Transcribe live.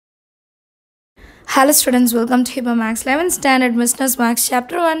Hello students, welcome to Hiba Max 11th Standard Business Max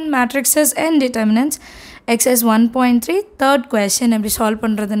Chapter 1 Matrices and Determinants Exercise 1.3 third question எப்படி solve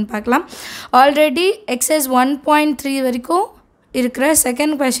பண்றதுன்னு பார்க்கலாம். Already exercise 1.3 வரைக்கும் இருக்கிற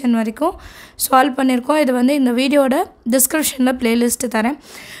second question வரைக்கும் solve பண்ணிருக்கோம். இது வந்து இந்த வீடியோட descriptionல playlist தரேன்.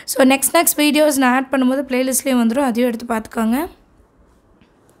 So next videos நான் add பண்ணும்போது playlistலயே வந்துரும், அதையும் எடுத்து பார்த்துக்கோங்க.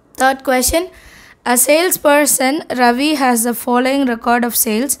 Third question. A salesperson, Ravi, has the following record of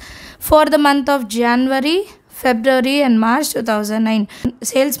sales for the month of January, February and March 2009.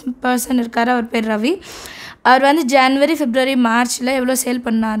 Salesperson irukara அவர் பேர் ரவி. அவர் வந்து January, February, Marchல எவ்வளோ சேல்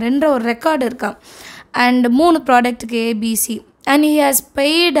பண்ணாருன்ற ஒரு ரெக்கார்ட் இருக்கா. And 3 ப்ராடக்ட்டுக்கு ABC. And he has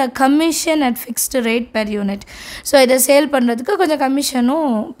paid a commission at fixed rate per unit. So இதை sale பண்ணுறதுக்கு கொஞ்சம் கமிஷனும்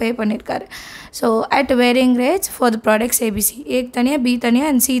பே பண்ணியிருக்காரு. So at varying rates for the products ABC. A தனியாக, B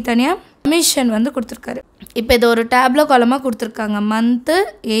தனியாக and C தனியாக கமிஷன் வந்து கொடுத்துருக்காரு. இப்போ இது ஒரு டேப்லோ காலமாக கொடுத்துருக்காங்க. Month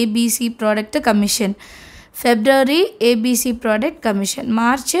ABC product commission, February ABC product commission,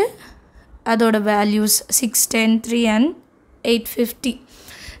 March அதோட வேல்யூஸ் 6, 10, 3 and 850.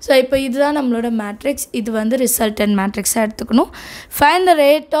 ஸோ இப்போ இதுதான் நம்மளோட மேட்ரிக்ஸ். இது வந்து ரிசல்டன்ட் மேட்ரிக்ஸாக எடுத்துக்கணும். Find the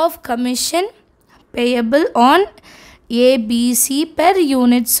rate of commission payable on ABC per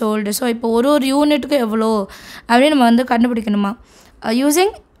unit sold. So இப்போ ஒரு யூனிட்டுக்கு எவ்வளோ அப்படின்னு நம்ம வந்து கண்டுபிடிக்கணுமா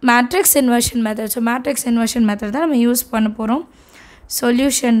using matrix inversion method. So matrix inversion method தான் நம்ம யூஸ் பண்ண போகிறோம்.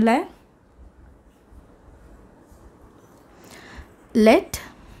 சொல்யூஷனில் let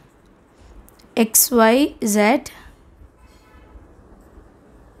xyz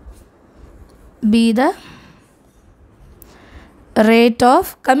be the rate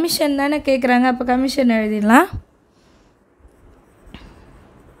of commission தானே கேட்குறாங்க. அப்போ கமிஷன் எழுதிடலாம்.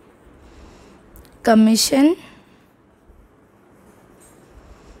 commission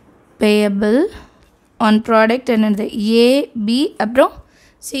payable on product என்னது A, B அப்புறம்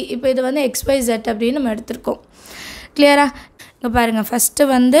C. இப்போ இது வந்து XYZ அப்படின்னு நம்ம எடுத்திருக்கோம். கிளியரா? இங்கே பாருங்கள், ஃபஸ்ட்டு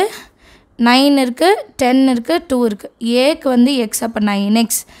வந்து 9 இருக்குது, 10 இருக்குது, 2 இருக்குது. ஏக்கு வந்து X, அப்போ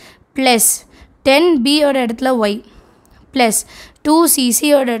 9X ப்ளஸ் 10Bயோட இடத்துல Y ப்ளஸ்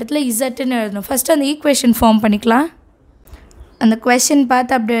 2CCயோட இடத்துல Zன்னு எழுதணும். ஃபஸ்ட்டு அந்த ஈக்குவேஷன் ஃபார்ம் பண்ணிக்கலாம். அந்த கொஷின்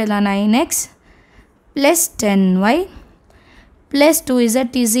பார்த்து அப்படியே எழுதலாம். 9X plus 10Y plus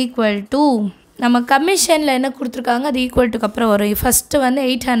 2Z is equal to நம்ம கமிஷனில் என்ன கொடுத்துருக்காங்க அது ஈக்குவல்ட்டுக்கு அப்புறம் வரும். ஃபஸ்ட்டு வந்து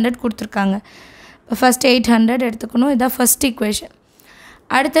 800 கொடுத்துருக்காங்க. இப்போ ஃபஸ்ட்டு 800 எடுத்துக்கணும். இதான் ஃபஸ்ட் ஈக்குவேஷன்.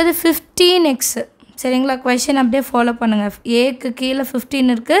 அடுத்தது 15X. சரிங்களா? கொஷின் அப்படியே ஃபாலோ பண்ணுங்கள். ஏக்கு கீழே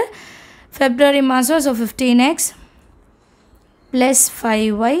 15 இருக்குது, ஃபெப்ரவரி மாதம். So 15X plus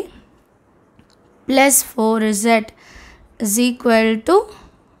 5Y plus 4Z is equal to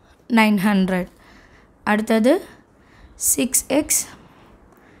 900. அடுத்தது 6X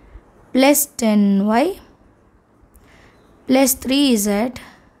plus 10Y plus 3Z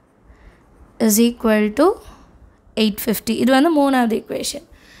is equal to 850. இது வந்து மூணாவது ஈக்குவேஷன்.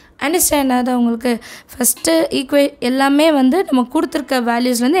 அண்டர்ஸ்டாண்ட் ஆகுது உங்களுக்கு? ஃபஸ்ட்டு எல்லாமே வந்து நம்ம கொடுத்துருக்க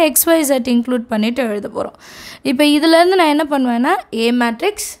வேல்யூஸ்லேருந்து XYZ இன்க்ளூட் பண்ணிவிட்டு எழுத போகிறோம். இப்போ இதிலேருந்து நான் என்ன பண்ணுவேன்னா A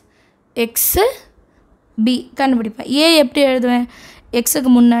மேட்ரிக்ஸ் எக்ஸு பி கண்டுபிடிப்பேன். ஏ எப்படி எழுதுவேன்?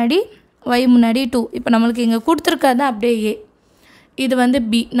 எக்ஸுக்கு முன்னாடி Y முன்னாடி 2. இப்போ நம்மளுக்கு இங்கே கொடுத்துருக்காது அப்படியே A. இது வந்து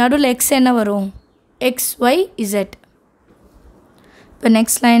B. நடுவில் X என்ன வரும்? XYZ. இப்போ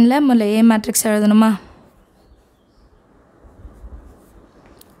நெக்ஸ்ட் லைனில் முதல்ல A மேட்ரிக்ஸ் எழுதணுமா?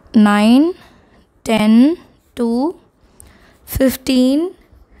 9, 10, 2, 15,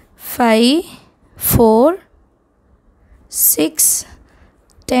 5, 4, 6,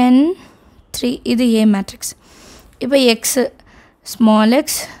 10, 3. இது A மேட்ரிக்ஸ். இப்போ X, small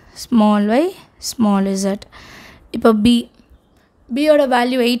x, small y, small z. இப்போ பியோட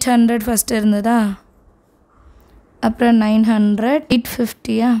வேல்யூ 800 ஃபஸ்ட்டு இருந்ததா, அப்புறம் 900,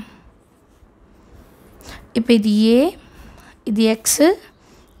 850. இப்போ இது A, இது X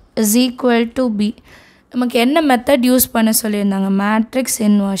is equal to B. நமக்கு என்ன மெத்தட் யூஸ் பண்ண சொல்லியிருந்தாங்க? Matrix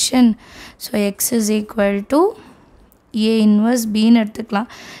inversion. So X is equal to A inverse Bன்னு எடுத்துக்கலாம்.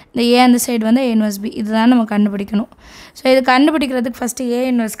 இந்த A அந்த சைடு வந்து A இன்வர்ஸ் B. இதுதான் நம்ம கண்டுபிடிக்கணும். ஸோ இது கண்டுபிடிக்கிறதுக்கு ஃபஸ்ட்டு A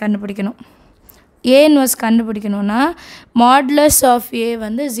இன்வர்ஸ் கண்டுபிடிக்கணும். A இன்வர்ஸ் கண்டுபிடிக்கணும்னா மாடுலஸ் ஆஃப் A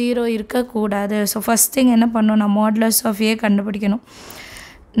வந்து 0 இருக்கக்கூடாது. ஸோ ஃபஸ்ட் திங் என்ன பண்ணணும்னா மாடுலஸ் ஆஃப் A கண்டுபிடிக்கணும்.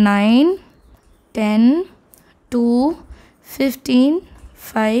 9, 10, 2, 15,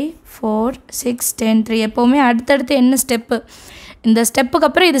 5, 4, 6, 10, 3. எப்போவுமே அடுத்தடுத்து என்ன ஸ்டெப்பு? இந்த ஸ்டெப்புக்கு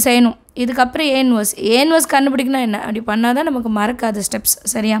அப்புறம் இது செய்யணும். இதுக்கப்புறம் A இன்வர்ஸ் கண்டுபிடிக்கணும். என்ன அப்படி பண்ணால் தான் நமக்கு மறக்காத ஸ்டெப்ஸ்.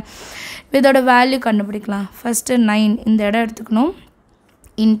 சரியா? இதோட வேல்யூ கண்டுபிடிக்கலாம். ஃபஸ்ட்டு 9 இந்த இடம் எடுத்துக்கணும்.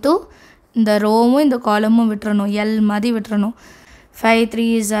 இன்ட்டு இந்த ரோவும் இந்த காலமும் விட்டுறணும். எல் மாதிரி விட்டுறணும். 5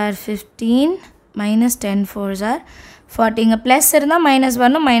 3s are 15 minus 10 4s are 40. இங்கே ப்ளஸ் இருந்தால் மைனஸ்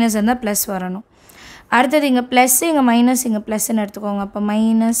வரணும், மைனஸ் இருந்தால் ப்ளஸ் வரணும். அடுத்தது இங்கே ப்ளஸ் இங்கே மைனஸ் இங்கே ப்ளஸ்ன்னு எடுத்துக்கோங்க. அப்போ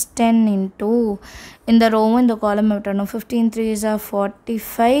 -10 இன்ட்டு இந்த ரோவும் இந்த காலம் விட்டணும். 15 3s are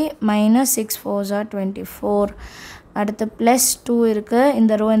 45 -6 4s are 24. அடுத்து +2 இருக்குது.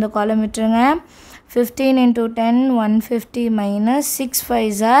 இந்த ரோ இந்த காலம் விட்டுருங்க. 15 into 10 150 -6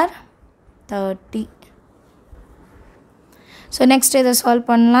 5s are 30. So next இதை சால்வ்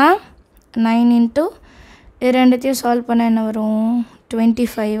பண்ணலாம். 9 into இது ரெண்டுத்தையும் சால்வ் பண்ண என்ன வரும்?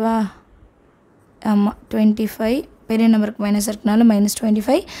 25. ஆமாம் 25. பெரிய நம்பருக்கு மைனஸ் இருக்கனால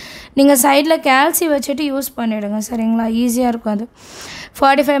 -25. நீங்கள் சைடில் கேல்சி வச்சுட்டு யூஸ் பண்ணிவிடுங்க சரிங்களா, ஈஸியாக இருக்கும் அது.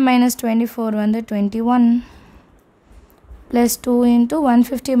 45 - 24 வந்து 21 +2 into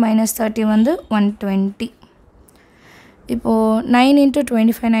 150 - 30 வந்து 120. இப்போது 9 into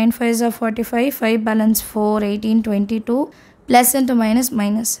 25 9 5s are 45 5 balance 4 18 22 plus into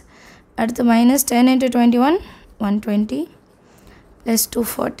minus அடுத்து -10 into 21 120 +2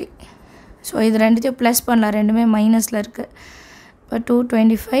 40. ஸோ இது ரெண்டுத்தையும் ப்ளஸ் பண்ணலாம், ரெண்டுமே மைனஸில் இருக்குது. இப்போ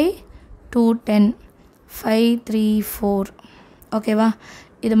 225 210 5 3 4 ஓகேவா,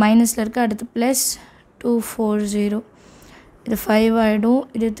 இது மைனஸில் இருக்குது. அடுத்து ப்ளஸ் 240 இது 5 ஆகிடும்,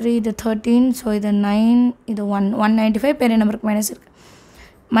 இது 3 இது 13. ஸோ இது 9 இது 195 பெரிய நம்பருக்கு மைனஸ் இருக்குது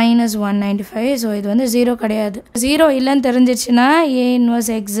 -195. ஸோ இது வந்து 0 கிடையாது. 0 இல்லைன்னு தெரிஞ்சிச்சுன்னா A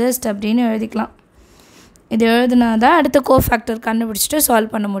இன்வர்ஸ் எக்ஸிஸ்ட் அப்படின்னு எழுதிக்கலாம். இது எழுதுனா தான் அடுத்த கோஃபேக்டர் கண்டுபிடிச்சிட்டு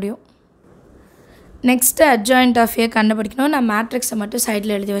சால்வ் பண்ண முடியும். நெக்ஸ்ட்டு அட்ஜாயிண்ட் ஆஃப் ஏ கண்டுபிடிக்கணும். நான் மேட்ரிக்ஸை மட்டும்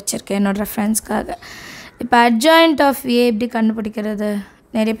சைடில் எழுதி வச்சுருக்கேன் என்னோடய ரெஃபரன்ஸ்க்காக. இப்போ அட்ஜாயிண்ட் ஆஃப் ஏ எப்படி கண்டுபிடிக்கிறது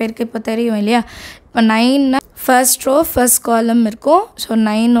நிறைய பேருக்கு இப்போ தெரியும் இல்லையா. இப்போ 9 ஃபர்ஸ்ட் ரோ ஃபர்ஸ்ட் காலம் இருக்கும். So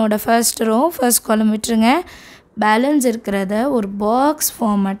 9ஓட first row first column விட்டுருங்க. பேலன்ஸ் இருக்கிறத ஒரு பாக்ஸ்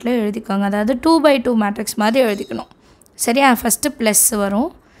ஃபார்மேட்டில் எழுதிக்கோங்க. அதாவது 2x2 மேட்ரிக்ஸ் மாதிரி எழுதிக்கணும் சரியா. ஃபஸ்ட்டு ப்ளஸ் வரும்,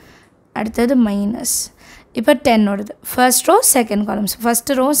 அடுத்தது மைனஸ். இப்போ 10ஓடது first row second columns.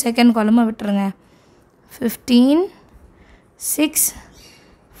 First row second காலமாக விட்டுருங்க. 15 6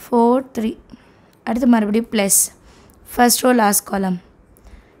 4 3 அடுத்து மறுபடியும் plus first row last column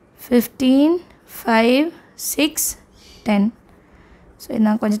 15 5 6 10. So இது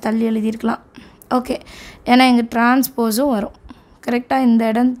நான் கொஞ்சம் தள்ளி எழுதியிருக்கலாம் ஓகே, ஏன்னா இங்கே டிரான்ஸ்போஸும் வரும் கரெக்டாக. இந்த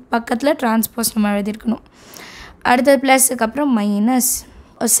இடம் பக்கத்தில் டிரான்ஸ்போஸ் நம்ம எழுதியிருக்கணும். அடுத்தது ப்ளஸுக்கு அப்புறம் minus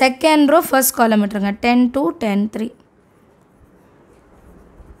second row first column விட்டுருங்க 10 2 10 3.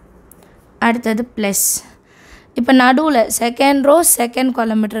 அடுத்தது ப்ளஸ். இப்போ நடுவில் செகண்ட் ரோ செகண்ட்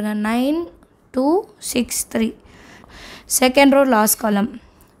காலம் விட்டுருங்க 9 2 6 3. Second row last column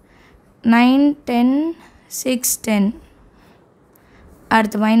 9 10 6 10.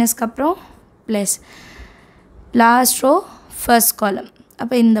 அடுத்து மைனஸ்க்கு அப்புறம் plus last row first column.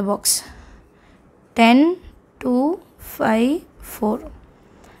 அப்போ இந்த box 10 2 5 4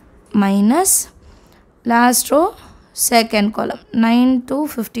 minus last row second column 9 2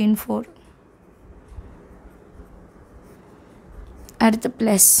 15 4. அடுத்து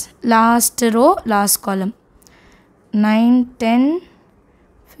plus last row last column 9 10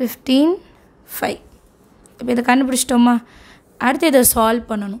 15 5. இப்போ இதை கண்டுபிடிச்சிட்டோமா. அடுத்து இதை சால்வ்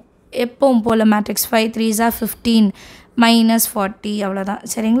பண்ணணும் எப்பவும் போல். மேட்ரிக்ஸ் 5 3s are 15 -40 அவ்வளோதான்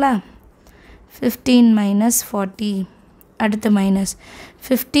சரிங்களா. 15 - 40 அடுத்து மைனஸ்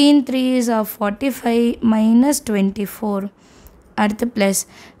 15 3s are 45 -24 அடுத்து ப்ளஸ்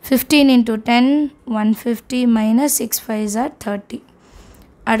 15 into 10 150 -6 5s are 30.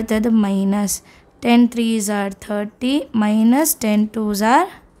 அடுத்தது minus 10 3s are 30 -10 2s are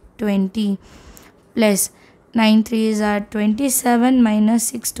 20 plus 9 3s are 27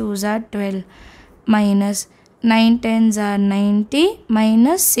 -6 2s are 12 minus 9 10s are 90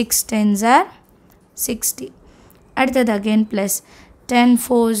 minus 6 10s are 60. அடுத்தது again plus 10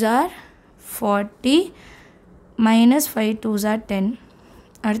 4s are 40 minus 5 2s are 10.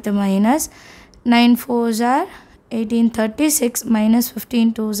 அடுத்து minus 9 4s are 18 36 minus 15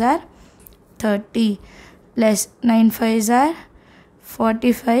 2s are 30 plus 9 5s are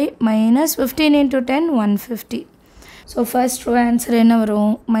 45 minus 15 into 10 150. So first row answer என்ன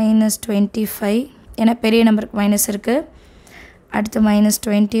வரும் minus 25 ஏன்னா பெரிய நம்பருக்கு minus இருக்குது. அடுத்து minus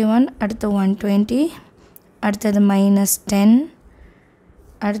 21 அடுத்து 120 அடுத்தது minus 10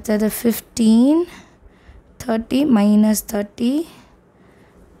 அடுத்தது 15 30 minus 30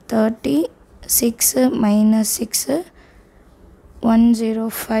 30 6 minus 6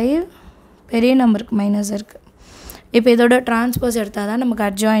 105 பெரிய நம்பருக்கு மைனஸ் இருக்குது. இப்போ இதோட டிரான்ஸ்போஸ் எடுத்தால் தான் நமக்கு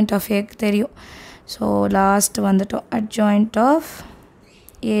அட்ஜாயிண்ட் ஆஃப் ஏக்கு தெரியும். ஸோ லாஸ்ட் வந்துட்டோம் adjoint of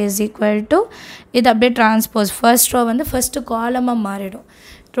A is equal to இது அப்படியே டிரான்ஸ்போஸ் ஃபர்ஸ்ட் ரோ வந்து ஃபஸ்ட்டு காலமாக மாறிடும்.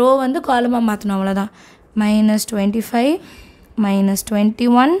 ரோ வந்து காலமாக மாற்றணும் அவ்வளோதான். minus 25 minus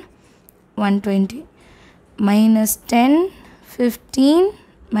 21 120 minus 10 15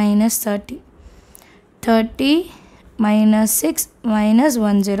 minus 30 30 minus 6 minus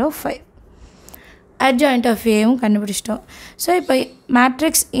 105. Adjoint of A கண்டுபிடிச்சிட்டோம். ஸோ இப்போ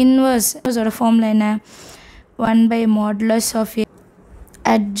மேட்ரிக்ஸ் இன்வர்ஸோட ஃபார்முலா என்ன? 1 by modulus of A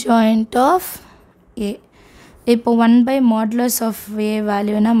adjoint of A. இப்போ 1 by modulus of A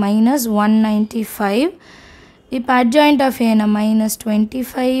வேல்யூனா minus 195. இப்போ adjoint of A minus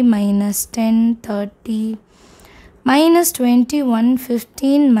 25 minus 10 30 minus 21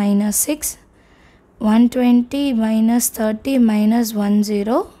 15 minus 6 120 minus 30 minus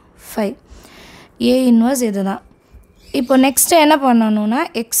 105. A inverse இதுதான். இப்போ next என்ன பண்ணணும்னா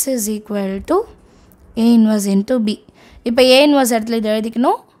x is equal to A inverse into B. இப்போ A inverse இடத்துல இது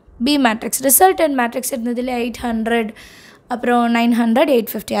எழுதிக்கணும். B matrix resultant matrix இருந்ததில் 800 அப்புறம் 900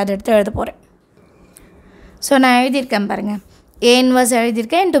 850 அதை எடுத்து எழுத போகிறேன். ஸோ நான் எழுதியிருக்கேன் பாருங்கள். A inverse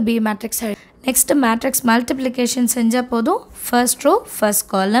எழுதியிருக்கேன் into B matrix. Next matrix multiplication செஞ்சால் போதும். ஃபர்ஸ்ட் ரோ ஃபர்ஸ்ட்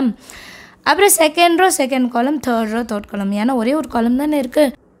காலம், அப்புறம் second row second column, third row third காலம். ஏன்னா ஒரே ஒரு காலம் தானே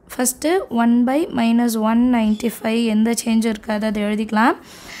இருக்குது. ஃபஸ்ட்டு 1 by minus 195 எந்த சேஞ்சும் இருக்காது, அதை எழுதிக்கலாம்.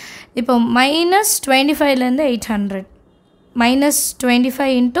 இப்போ மைனஸ் 25லேருந்து 800 minus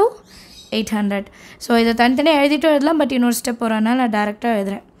 25 into 800. ஸோ இதை தனித்தனியாக எழுதிட்டு எழுதலாம். பட் இன்னொரு ஸ்டெப் வரனால நான் டேரெக்டாக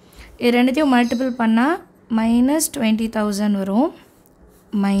எழுதுகிறேன். இது ரெண்டுத்தையும் மல்டிபிள் பண்ணால் minus 20,000 வரும்.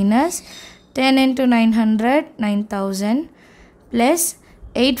 minus 10 into 900 9,000 plus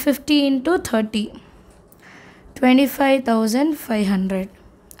 850 into 30 25,500.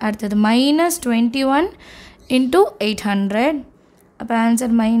 அடுத்தது minus 21 into 800. அப்போ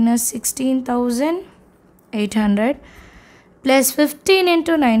answer minus 16,800 plus 15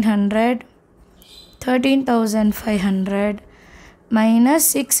 into 900 13,500 minus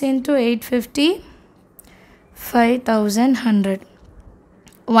 6 into 850 5,100.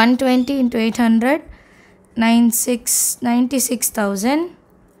 120 into 800 96,000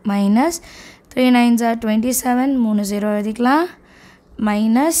 minus 3 9s are 27 3 0 எழுதிக்கலாம்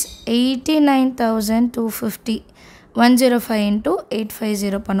minus 89,250 105 into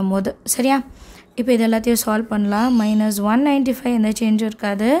 850 பண்ணும்போது சரியா. இப்போ இது எல்லாத்தையும் சால்வ் பண்ணலாம். minus 195 எந்த சேஞ்சும்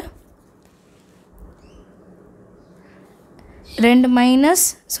இருக்காது. 2 மைனஸ்,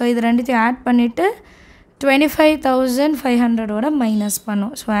 ஸோ இது ரெண்டுத்தையும் ஆட் பண்ணிவிட்டு 25,500ஓட மைனஸ்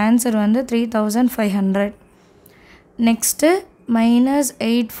பண்ணும். ஸோ ஆன்சர் வந்து 3,500. Next minus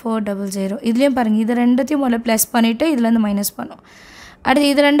 8400. இதுலேயும் பாருங்கள், இது ரெண்டுத்தையும் முதல்ல ப்ளஸ் பண்ணிவிட்டு இதுலேருந்து மைனஸ் பண்ணும். அடுத்து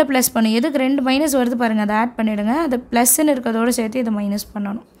இது ரெண்டு ப்ளஸ் பண்ணும். எதுக்கு ரெண்டு மைனஸ் வருது பாருங்கள், அதை ஆட் பண்ணிவிடுங்க. அது ப்ளஸ்ன்னு இருக்கிறதோடு சேர்த்து இதை மைனஸ்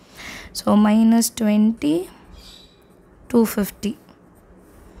பண்ணணும். So minus 20,250.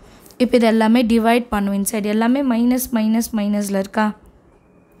 இப்போ இது எல்லாமே டிவைட் பண்ணும். இன்சைட் எல்லாமே மைனஸ் மைனஸ் மைனஸில் இருக்கா.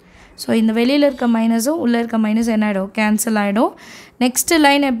 ஸோ இந்த வெளியில் இருக்க மைனஸும் உள்ளே இருக்க மைனஸ் என்ன ஆகிடும், கேன்சல் ஆகிடும். நெக்ஸ்ட்டு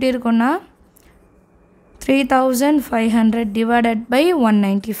லைன் எப்படி இருக்குன்னா 3,500 டிவைடட் பை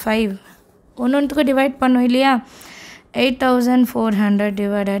 195. ஒன்றுக்கு டிவைட் பண்ணும் இல்லையா. 8,400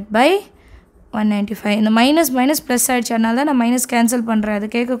 டிவைடட் பை 195. இந்த மைனஸ் மைனஸ் ப்ளஸ் ஆகிடுச்சு, அதனால தான் நான் மைனஸ் கேன்சல் பண்ணுறேன். அது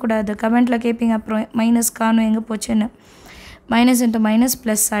கேட்கக்கூடாது, கமெண்ட்டில் கேட்பீங்க அப்புறம் மைனஸ் காணும் எங்கே போச்சுன்னு. மைனஸ் இன்ட்டு மைனஸ்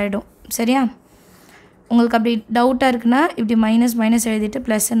ப்ளஸ் ஆகிடும் சரியா. உங்களுக்கு அப்படி டவுட்டாக இருக்குன்னா இப்படி மைனஸ் மைனஸ் எழுதிட்டு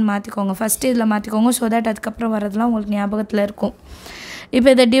ப்ளஸ்ன்னு மாற்றிக்கோங்க. ஃபஸ்ட்டு இதில் மாற்றிக்கோங்க, ஸோ தட் அதுக்கப்புறம் வரதுலாம் உங்களுக்கு ஞாபகத்தில் இருக்கும். இப்போ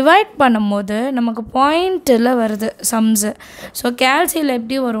இதை டிவைட் பண்ணும்போது நமக்கு பாயிண்ட்டில் வருது சம்ஸு. ஸோ கேல்சியில்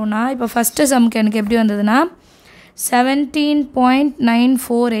எப்படி வரும்னா, இப்போ ஃபஸ்ட்டு சம்க்கு எனக்கு எப்படி வந்ததுன்னா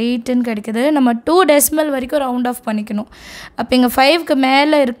 17.948ன்னு கிடைக்கிது. நம்ம 2 டெசிமல் வரைக்கும் ரவுண்ட் ஆஃப் பண்ணிக்கணும். அப்போ இங்கே 5க்கு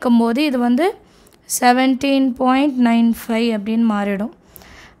மேலே இருக்கும்போது இது வந்து 17.95 அப்படின்னு மாறிடும்.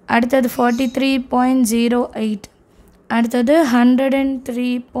 அடுத்தது 43.08, அடுத்தது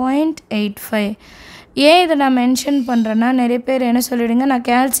 103.85. ஏன் இதை நான் மென்ஷன் பண்ணுறேன்னா, நிறைய பேர் என்ன சொல்லிவிடுங்க, நான்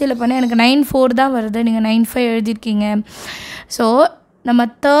கேல்சியில் பண்ணேன் எனக்கு 94 தான் வருது, நீங்கள் 95 எழுதியிருக்கீங்க. ஸோ நம்ம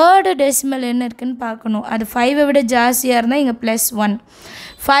தேர்டு டெசிமல் என்ன இருக்குதுன்னு பார்க்கணும். அது 5ஐ விட ஜாஸ்தியாக இருந்தால் இங்கே +1,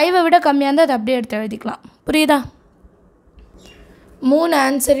 5ஐ விட கம்மியாக இருந்தால் அது அப்படியே எடுத்து எழுதிக்கலாம். புரியுதா? 3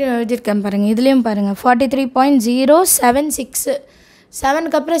 ஆன்சரையும் எழுதியிருக்கேன் பாருங்கள். இதுலேயும் பாருங்கள் 43.076,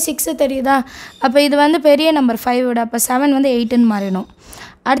 7க்கு அப்புறம் 6 தெரியுதா. அப்போ இது வந்து பெரிய நம்பர் 5 விட, அப்போ 7 வந்து 8ன்னு மாறிடணும்.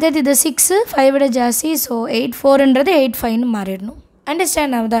 அடுத்தது இது 6 5 விட ஜாஸ்தி, ஸோ 84ன்றது 85ன்னு மாறிடணும்.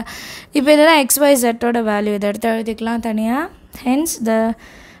 அண்டர்ஸ்டாண்ட் ஆகுதா? இப்போ இதுதான் XYZோட வேல்யூ, இதை எடுத்து எழுதிக்கலாம் தனியாக. Hence the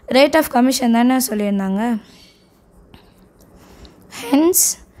rate of commission தானே சொல்லியிருந்தாங்க. Hence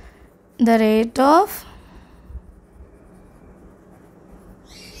the rate of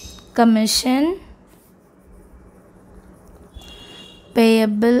commission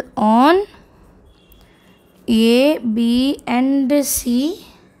payable on A, B and C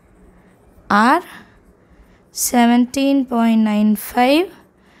are 17.95,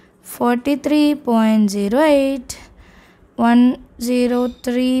 43.08,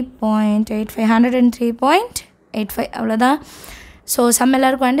 103.85 103.85 அவ்வளோதான். ஸோ சம்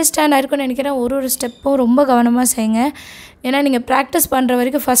எல்லாருக்கும் அண்டர்ஸ்டாண்ட் ஆகிருக்கும்னு நினைக்கிறேன். ஒரு ஸ்டெப்பும் ரொம்ப கவனமாக செய்யுங்க. ஏன்னா நீங்கள் ப்ராக்டிஸ் பண்ணுற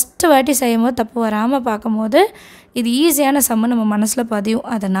வரைக்கும் ஃபஸ்ட்டு வாட்டி செய்யும் போது தப்பு வராமல் பார்க்கும்போது இது ஈஸியான சம்மு நம்ம மனசில் பதியும்.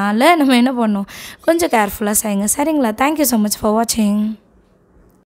 அதனால் நம்ம என்ன பண்ணணும், கொஞ்சம் கேர்ஃபுல்லாக செய்யுங்க. சரிங்களா? தேங்க்யூ ஸோ மச் ஃபார் வாட்சிங்.